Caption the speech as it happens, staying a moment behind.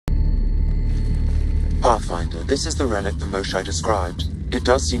Pathfinder, this is the relic the Moshai described. It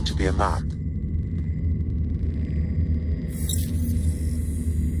does seem to be a map.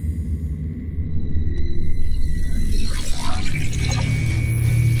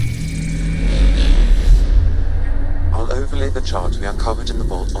 I'll overlay the chart we uncovered in the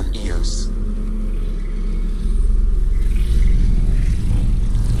vault on Eos.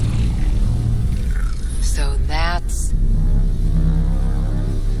 So that's...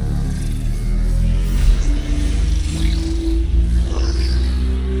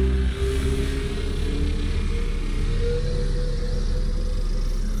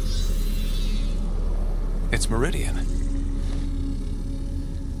 It's Meridian.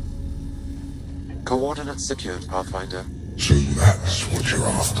 Coordinates secured, Pathfinder. So that's what you're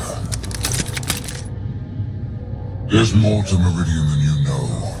after. There's more to Meridian than you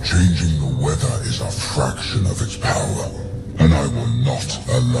know. Changing the weather is a fraction of its power, and I will not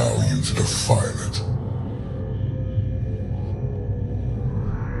allow you to defile it.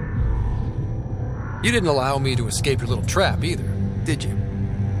 You didn't allow me to escape your little trap either, did you?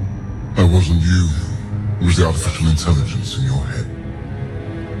 That wasn't you. It was the artificial intelligence in your head.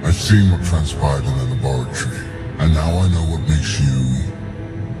 I've seen what transpired in the laboratory, and now I know what makes you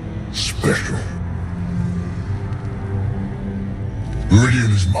special.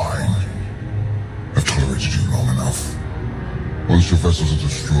 Meridian is mine. I've tolerated you long enough. Once your vessels are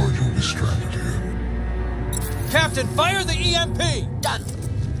destroyed, you'll be stranded here. Captain, fire the EMP! Done.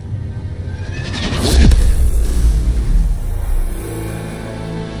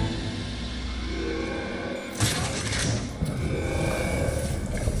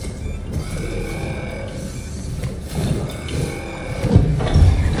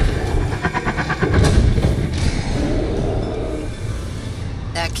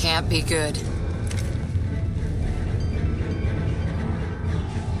 That can't be good.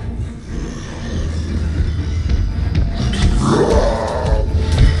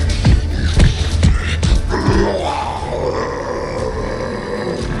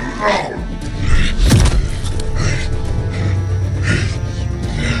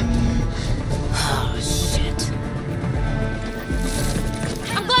 Oh, shit.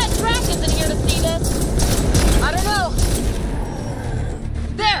 I'm glad Drac isn't here to see this. I don't know.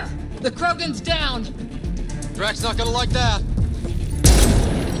 There! The Krogan's down. Drax's not gonna like that.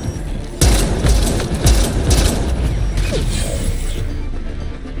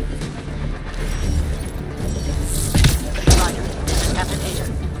 Roger, this is Captain Hager.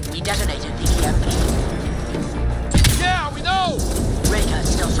 He detonated the EMP. Yeah, we know! Reka is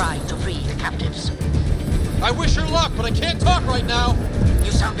still trying to free the captives. I wish her luck, but I can't talk right now.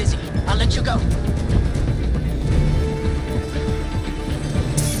 You sound busy. I'll let you go.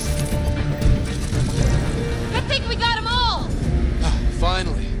 I think we got them all!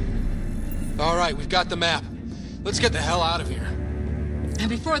 Finally. All right, we've got the map. Let's get the hell out of here. And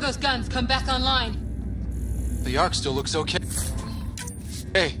before those guns come back online. The Ark still looks okay.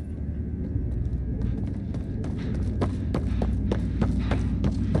 Hey.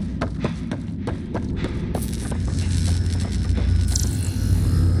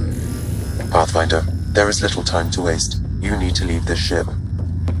 Pathfinder, there is little time to waste. You need to leave this ship.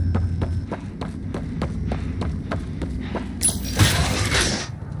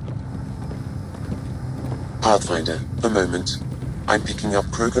 Pathfinder, a moment. I'm picking up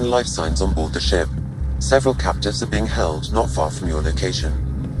Krogan life signs on board the ship. Several captives are being held not far from your location.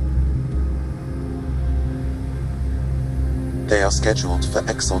 They are scheduled for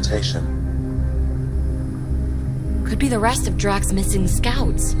exaltation. Could be the rest of Drax's missing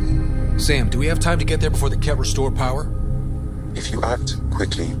scouts. Sam, do we have time to get there before the Ket restore power? If you act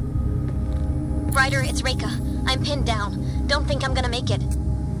quickly. Ryder, it's Reka. I'm pinned down. Don't think I'm gonna make it.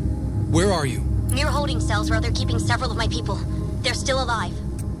 Where are you? Near holding cells where they're keeping several of my people. They're still alive.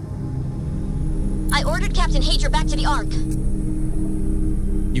 I ordered Captain Hager back to the Ark.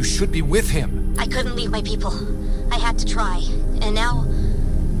 You should be with him. I couldn't leave my people. I had to try. And now,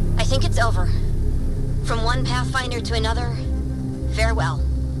 I think it's over. From one Pathfinder to another, farewell.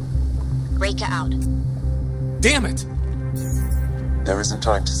 Reka out. Damn it! There isn't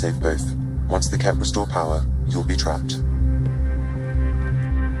time to save both. Once the Ket restore power, you'll be trapped.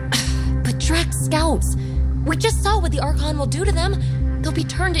 But Drax scouts! We just saw what the Archon will do to them. They'll be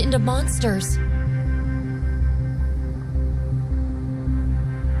turned into monsters.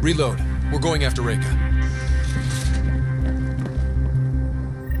 Reload. We're going after Reka.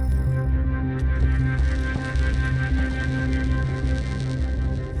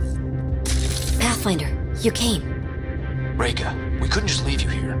 Pathfinder, you came. Reka, we couldn't just leave you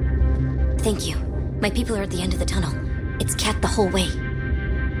here. Thank you. My people are at the end of the tunnel. It's Ket the whole way.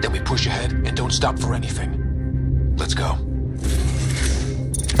 Then we push ahead and don't stop for anything. Let's go.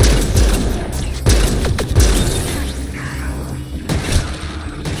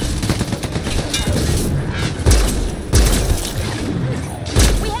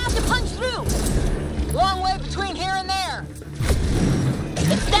 We have to punch through! Long way between here and there!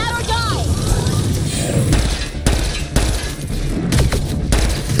 It's that or die!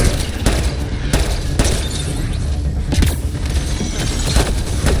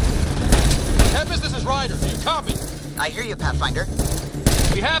 Tempest, this is Ryder. Do you copy? I hear you, Pathfinder.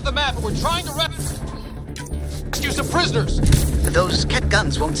 We have the map, and we're trying to rescue some prisoners. Those Ket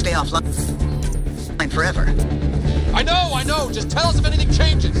guns won't stay offline forever. I know. Just tell us if anything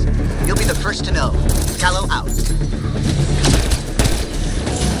changes. You'll be the first to know. Tallow out.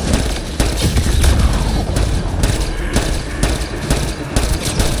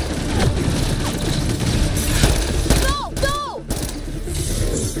 Go! Go!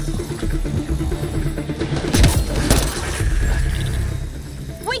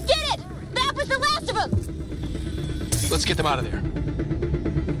 We did it! That was the last of them! Let's get them out of there.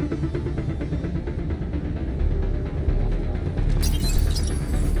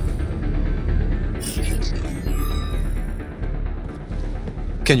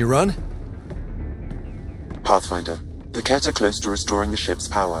 Can you run? Pathfinder, the Ket are close to restoring the ship's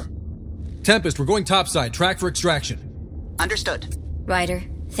power. Tempest, we're going topside. Track for extraction. Understood. Ryder,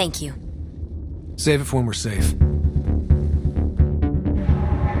 thank you. Save it for when we're safe.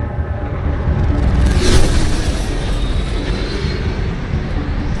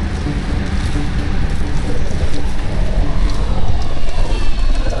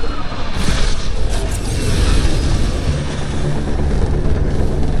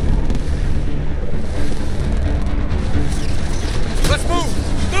 Let's move!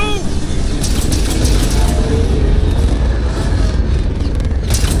 Move!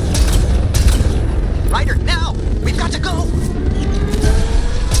 Ryder, now! We've got to go!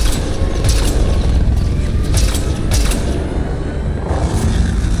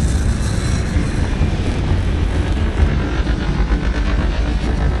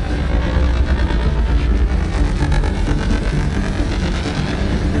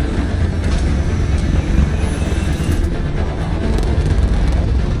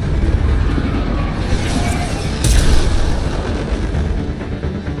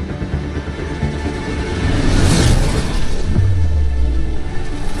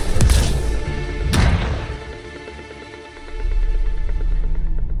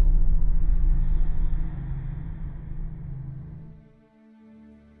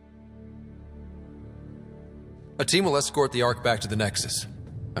 A team will escort the Ark back to the Nexus.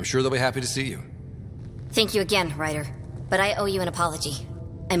 I'm sure they'll be happy to see you. Thank you again, Ryder. But I owe you an apology.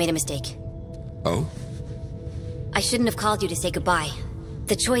 I made a mistake. Oh? I shouldn't have called you to say goodbye.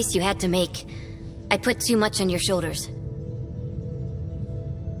 The choice you had to make. I put too much on your shoulders.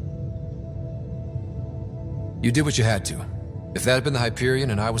 You did what you had to. If that had been the Hyperion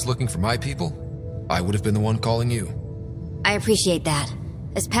and I was looking for my people, I would have been the one calling you. I appreciate that.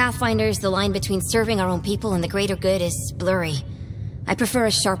 As Pathfinders, the line between serving our own people and the greater good is blurry. I prefer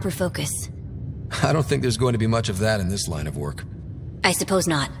a sharper focus. I don't think there's going to be much of that in this line of work. I suppose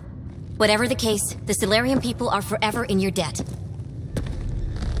not. Whatever the case, the Solarian people are forever in your debt.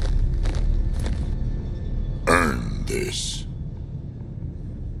 Earn this.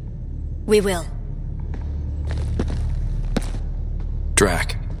 We will.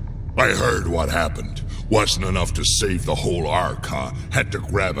 Drac. I heard what happened. Wasn't enough to save the whole Ark, huh? Had to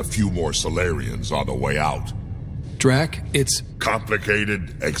grab a few more Solarians on the way out. Drac, it's...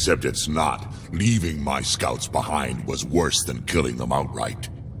 Complicated, except it's not. Leaving my scouts behind was worse than killing them outright.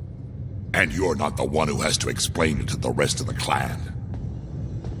 And you're not the one who has to explain it to the rest of the clan.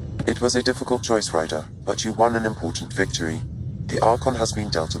 It was a difficult choice, Ryder, but you won an important victory. The Archon has been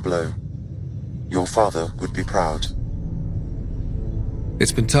dealt a blow. Your father would be proud.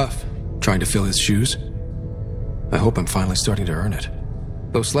 It's been tough, trying to fill his shoes. I hope I'm finally starting to earn it.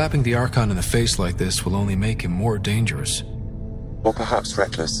 Though slapping the Archon in the face like this will only make him more dangerous. Or perhaps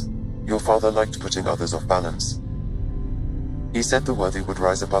reckless. Your father liked putting others off balance. He said the worthy would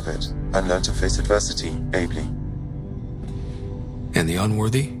rise above it, and learn to face adversity ably. And the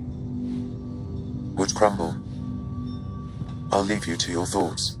unworthy? Would crumble. I'll leave you to your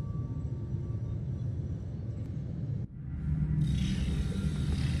thoughts.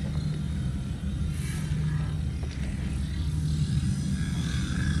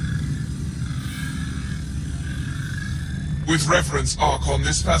 With reverence, Archon,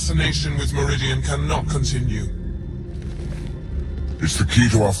 this fascination with Meridian cannot continue. It's the key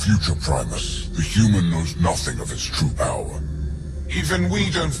to our future, Primus. The human knows nothing of its true power. Even we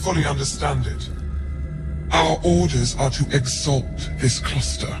don't fully understand it. Our orders are to exalt this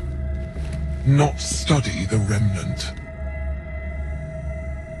cluster, not study the remnant.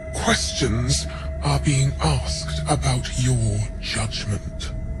 Questions are being asked about your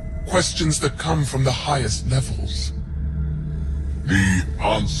judgment. Questions that come from the highest levels. The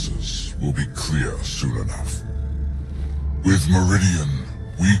answers will be clear soon enough. With Meridian,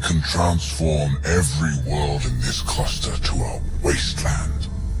 we can transform every world in this cluster to a wasteland.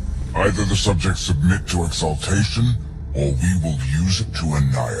 Either the subjects submit to exaltation, or we will use it to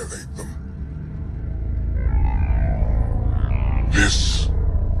annihilate them. This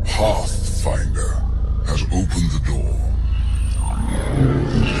Pathfinder has opened the door.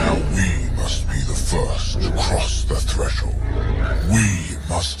 Now we must be the first to cross the threshold. We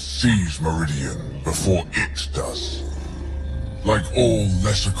must seize Meridian before it does. Like all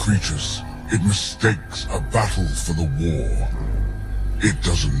lesser creatures, it mistakes a battle for the war. It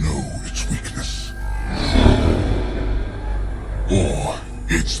doesn't know its weakness. Or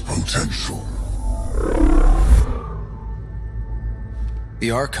its potential. The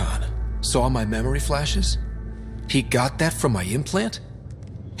Archon saw my memory flashes? He got that from my implant?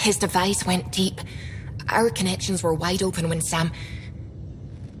 His device went deep. Our connections were wide open when Sam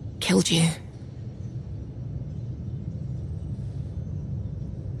killed you.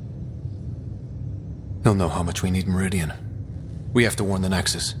 He'll know how much we need Meridian. We have to warn the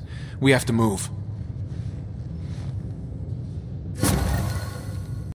Nexus. We have to move.